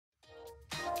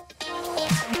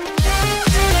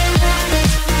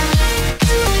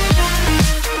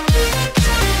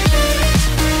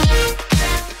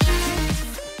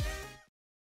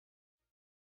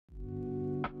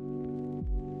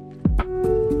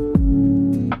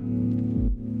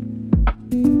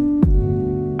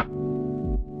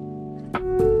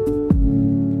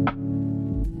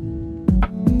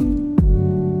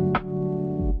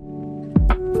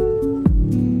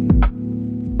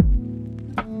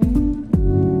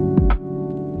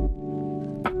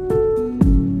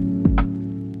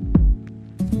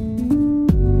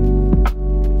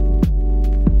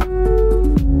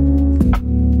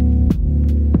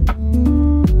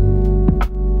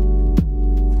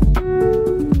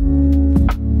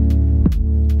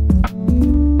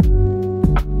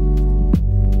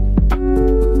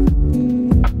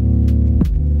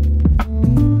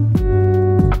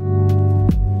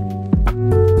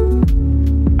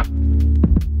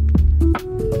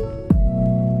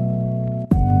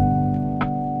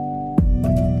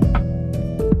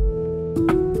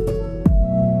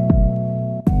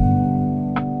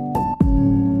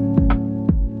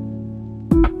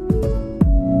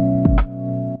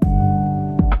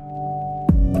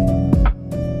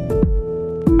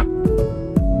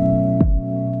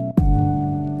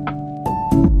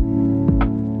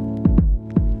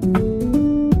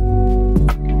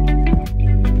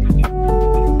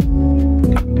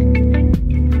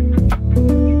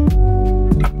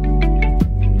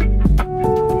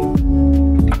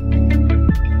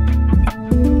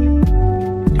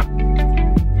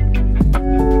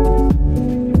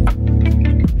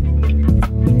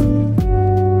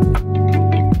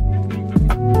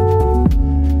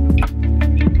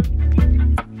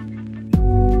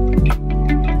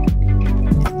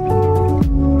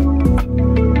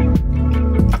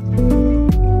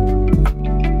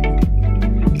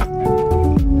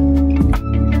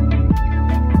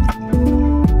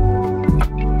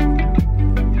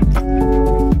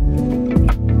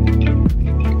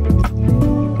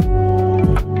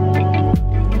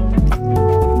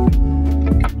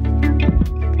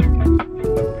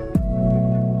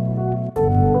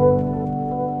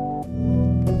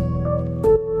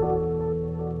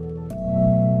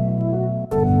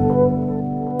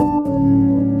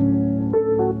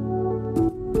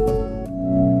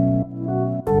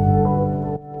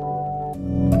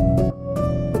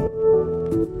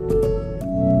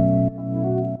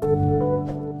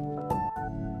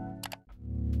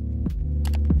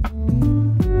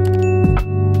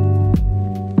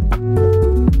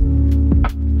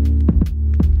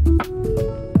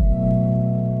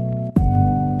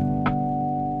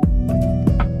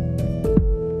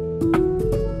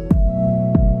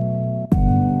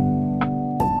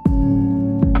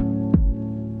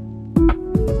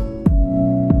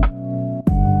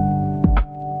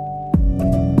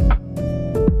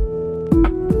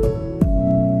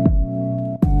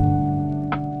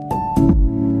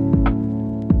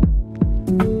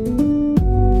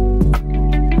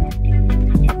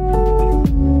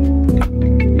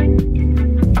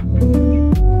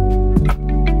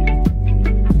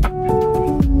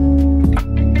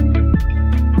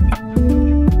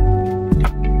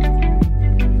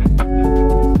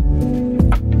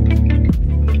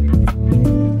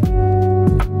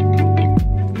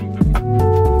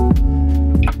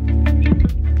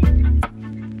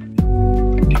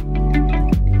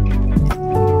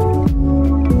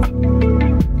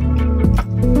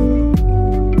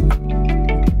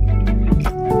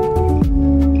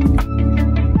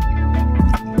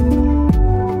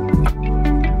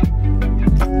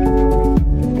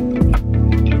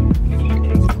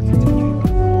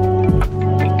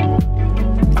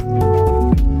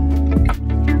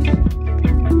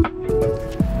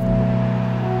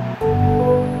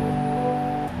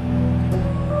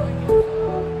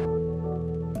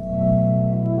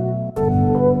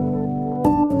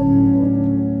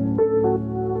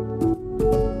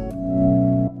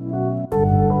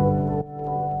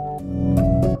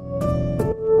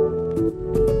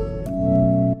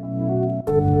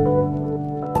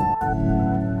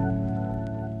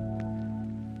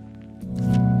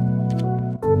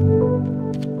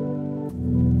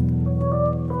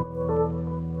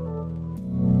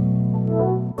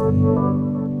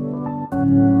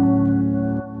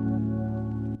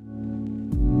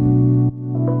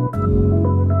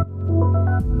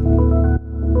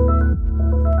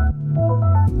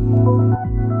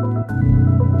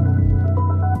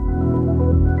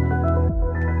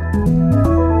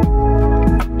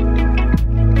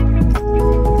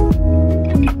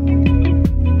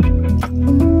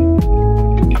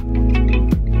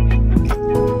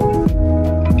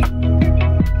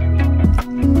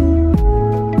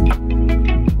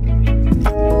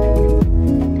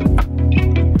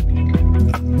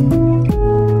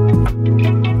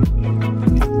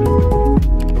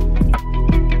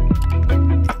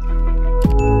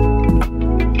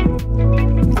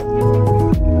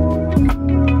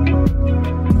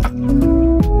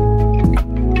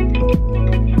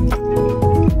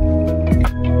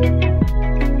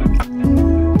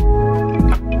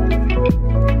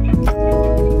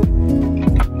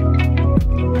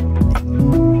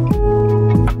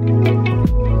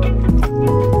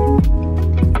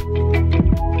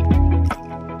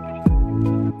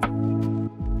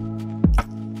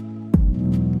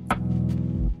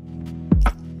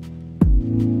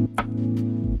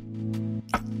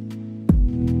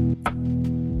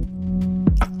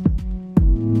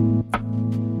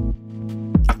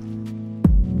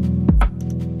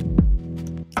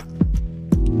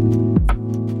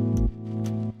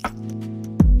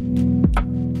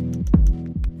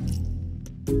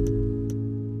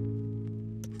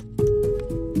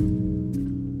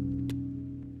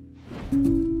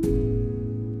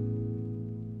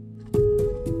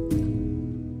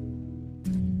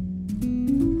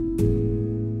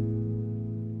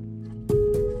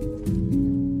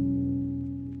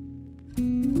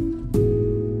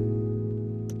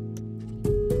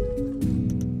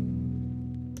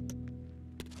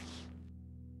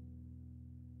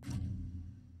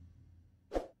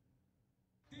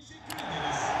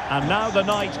And now the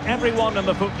night everyone in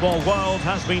the football world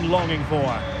has been longing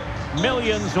for.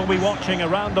 Millions will be watching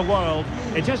around the world.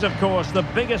 It is, of course, the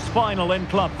biggest final in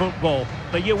club football,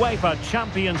 the UEFA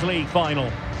Champions League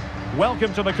final.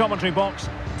 Welcome to the commentary box.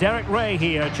 Derek Ray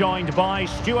here, joined by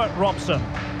Stuart Robson.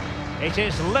 It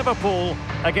is Liverpool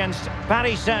against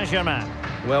Paris Saint-Germain.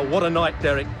 Well, what a night,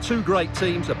 Derek. Two great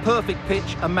teams, a perfect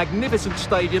pitch, a magnificent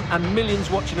stadium and millions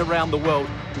watching around the world.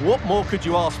 What more could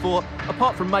you ask for,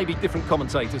 apart from maybe different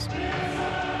commentators?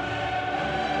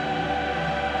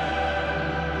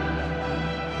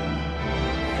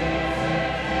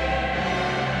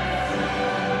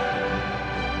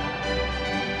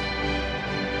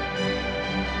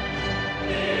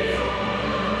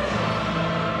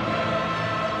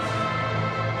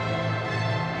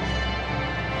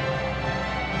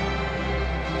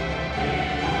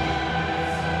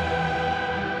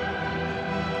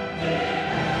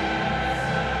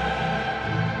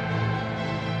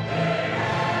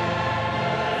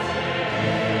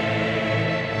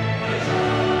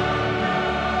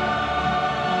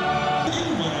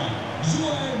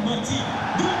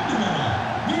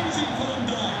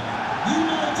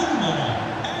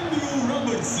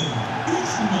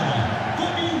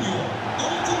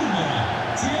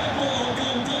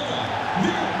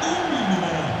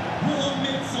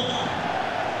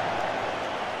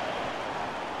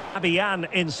 Fabian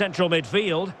in central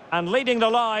midfield, and leading the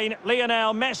line,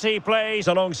 Lionel Messi plays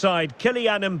alongside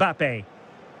Kylian Mbappe.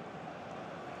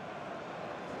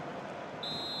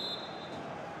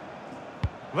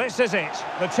 This is it,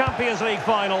 the Champions League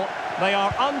final. They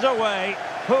are underway.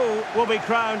 Who will be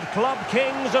crowned club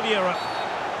kings of Europe?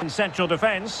 In central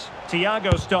defence,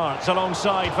 Thiago starts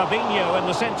alongside Fabinho in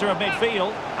the centre of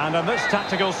midfield. And in this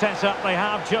tactical setup, they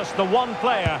have just the one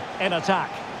player in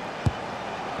attack.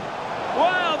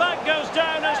 Well, that goes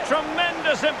down as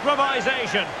tremendous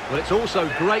improvisation. Well, it's also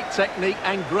great technique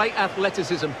and great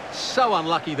athleticism. So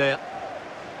unlucky there.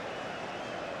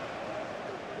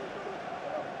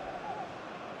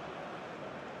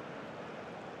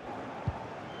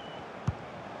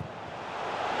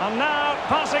 And now,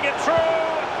 passing it through.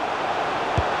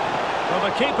 Well,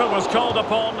 the keeper was called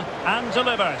upon and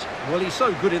delivered. Well, he's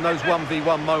so good in those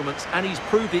 1v1 moments, and he's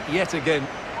proved it yet again.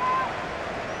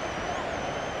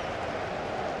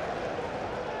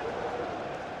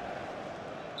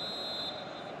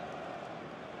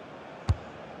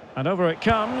 And over it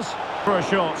comes for a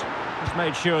shot. Just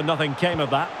made sure nothing came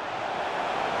of that.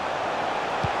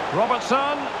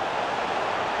 Robertson.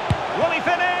 Will he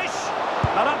finish?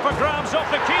 And up for grabs off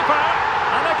the keeper.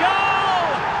 And a goal!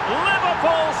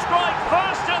 Liverpool strike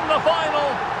first in the final.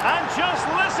 And just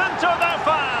listen to their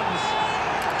fans.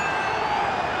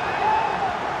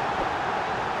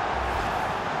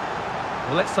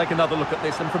 Well, let's take another look at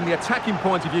this, and from the attacking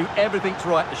point of view, everything's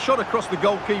right. The shot across the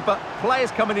goalkeeper, players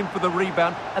coming in for the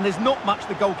rebound, and there's not much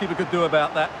the goalkeeper could do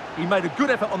about that. He made a good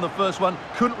effort on the first one,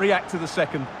 couldn't react to the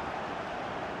second.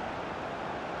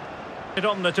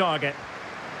 On the target.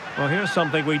 Well, here's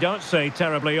something we don't say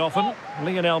terribly often.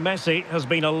 Lionel Messi has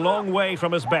been a long way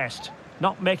from his best.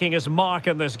 Not making his mark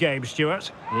in this game,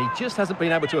 Stuart. He just hasn't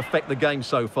been able to affect the game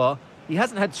so far. He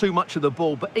hasn't had too much of the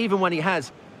ball, but even when he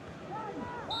has...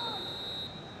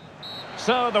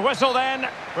 So the whistle then,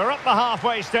 we're at the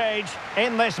halfway stage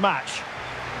in this match.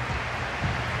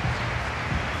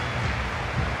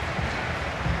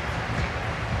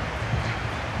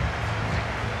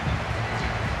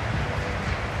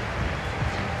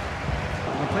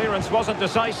 The clearance wasn't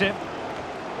decisive,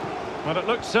 but it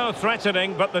looked so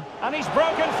threatening, and he's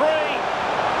broken free.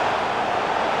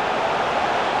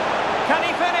 Can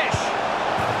he finish?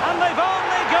 And they've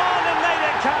only gone and made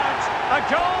it count. A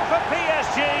goal for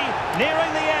PSG,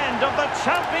 nearing the end of the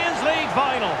Champions League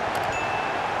final.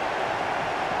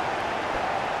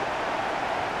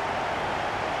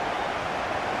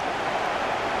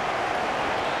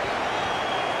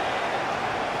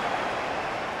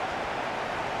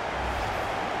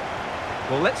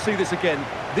 Well, let's see this again.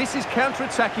 This is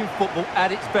counter-attacking football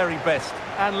at its very best.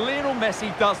 And Lionel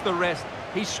Messi does the rest.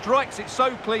 He strikes it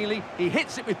so cleanly, he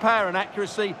hits it with power and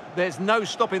accuracy. There's no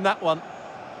stopping that one.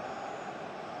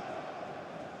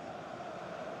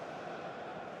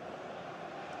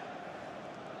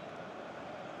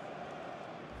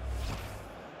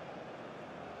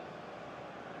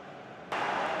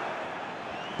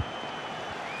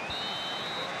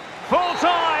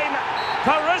 Full-time,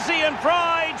 Parisian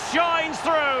pride shines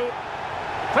through.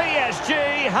 PSG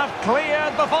have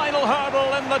cleared the final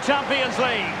hurdle in the Champions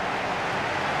League.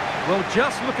 Well,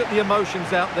 just look at the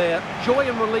emotions out there. Joy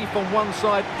and relief on one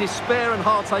side, despair and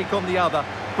heartache on the other.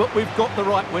 But we've got the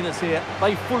right winners here.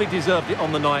 They fully deserved it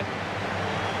on the night.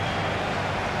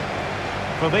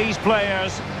 For these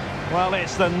players, well,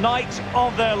 it's the night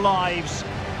of their lives,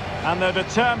 and they're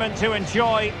determined to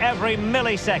enjoy every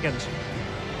millisecond.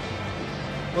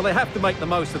 Well, they have to make the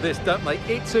most of this, don't they?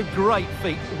 It's a great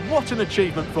feat. What an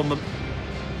achievement from them.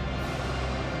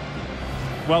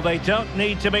 Well, they don't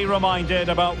need to be reminded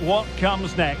about what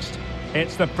comes next.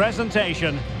 It's the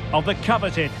presentation of the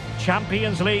coveted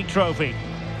Champions League trophy.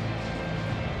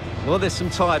 Well, there's some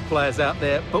tired players out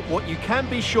there, but what you can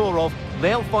be sure of,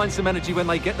 they'll find some energy when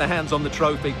they get their hands on the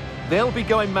trophy. They'll be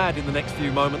going mad in the next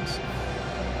few moments.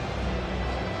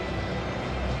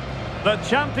 The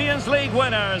Champions League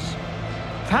winners,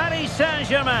 Paris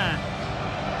Saint-Germain.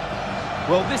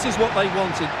 Well, this is what they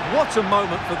wanted. What a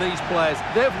moment for these players.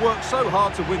 They've worked so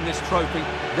hard to win this trophy.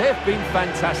 They've been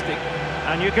fantastic.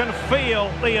 And you can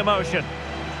feel the emotion.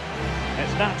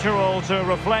 It's natural to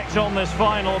reflect on this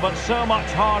final, but so much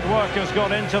hard work has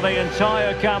gone into the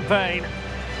entire campaign.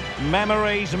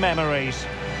 Memories, memories.